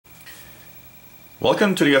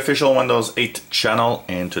Welcome to the official Windows 8 channel,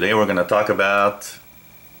 and today we're going to talk about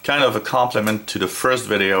kind of a complement to the first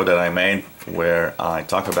video that I made where I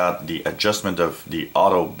talk about the adjustment of the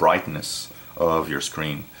auto brightness of your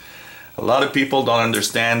screen. A lot of people don't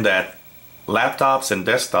understand that laptops and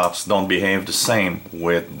desktops don't behave the same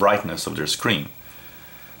with brightness of their screen.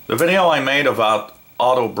 The video I made about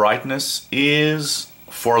auto brightness is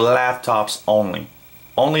for laptops only.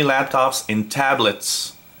 Only laptops and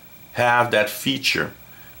tablets have that feature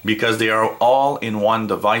because they are all in one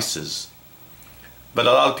devices. But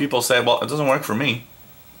a lot of people say, well, it doesn't work for me.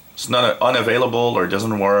 It's not unavailable or it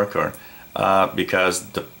doesn't work, or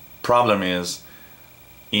because the problem is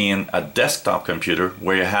in a desktop computer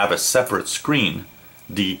where you have a separate screen,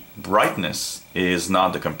 the brightness is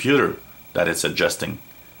not the computer that it's adjusting,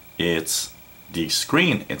 it's the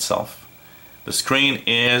screen itself. The screen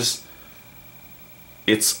is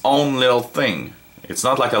its own little thing. It's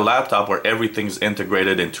not like a laptop where everything's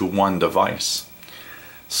integrated into one device.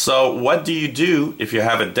 So what do you do if you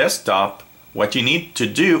have a desktop? What you need to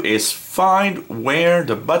do is find where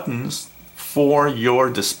the buttons for your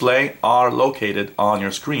display are located on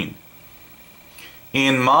your screen.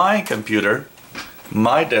 In my computer,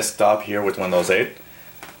 my desktop here with Windows 8,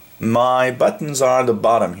 my buttons are at the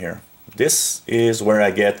bottom here. This is where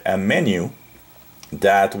I get a menu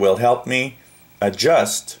that will help me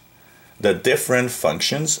adjust the different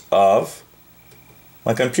functions of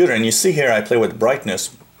my computer. And you see here I play with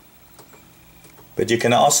brightness, but you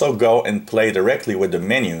can also go and play directly with the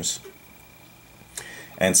menus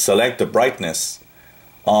and select the brightness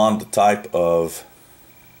on the type of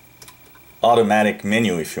automatic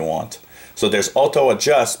menu if you want. So there's auto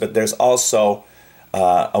adjust, but there's also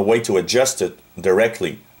a way to adjust it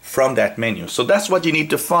directly from that menu. So that's what you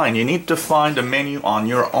need to find. You need to find the menu on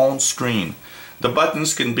your own screen. The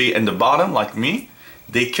buttons can be in the bottom like me.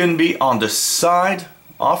 They can be on the side,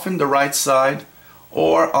 often the right side,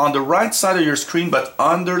 or on the right side of your screen but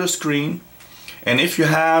under the screen. And if you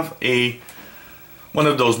have one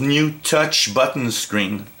of those new touch button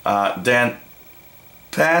screen, then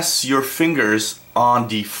pass your fingers on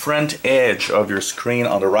the front edge of your screen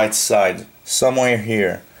on the right side, somewhere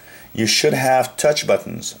here. You should have touch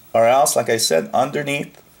buttons, or else, like I said,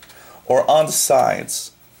 underneath or on the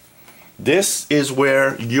sides. This is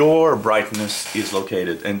where your brightness is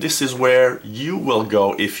located, and this is where you will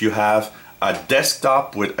go if you have a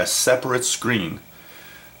desktop with a separate screen.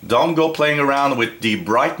 Don't go playing around with the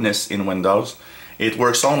brightness in Windows. It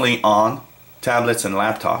works only on tablets and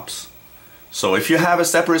laptops. So if you have a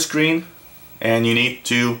separate screen and you need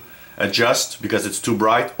to adjust because it's too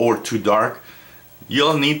bright or too dark,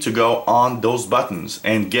 you'll need to go on those buttons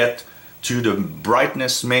and get to the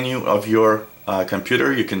brightness menu of your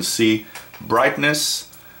computer. You can see brightness,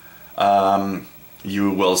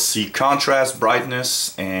 you will see contrast,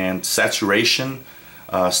 brightness, and saturation,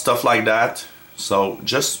 stuff like that. So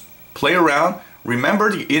just play around. Remember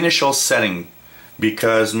the initial setting,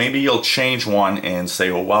 because maybe you'll change one and say,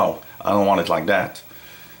 oh wow, I don't want it like that.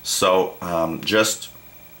 So just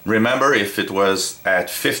remember, if it was at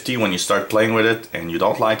 50 when you start playing with it and you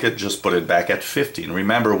don't like it, just put it back at 50 and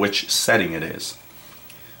remember which setting it is.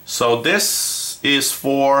 So this is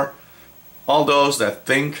for all those that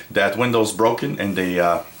think that Windows broken and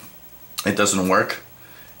it doesn't work.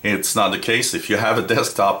 It's not the case. If you have a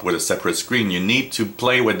desktop with a separate screen, you need to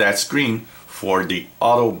play with that screen for the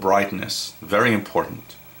auto brightness. Very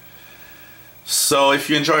important. So if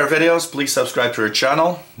you enjoy our videos, please subscribe to our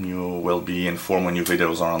channel. You will be informed when new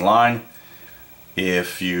videos are online.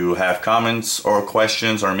 If you have comments or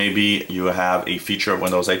questions, or maybe you have a feature of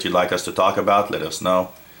Windows 8 you'd like us to talk about, let us know.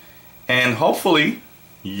 And hopefully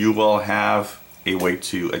you will have a way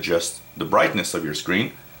to adjust the brightness of your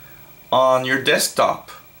screen on your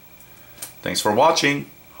desktop. Thanks for watching.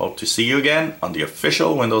 Hope to see you again on the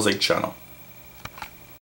official Windows 8 channel.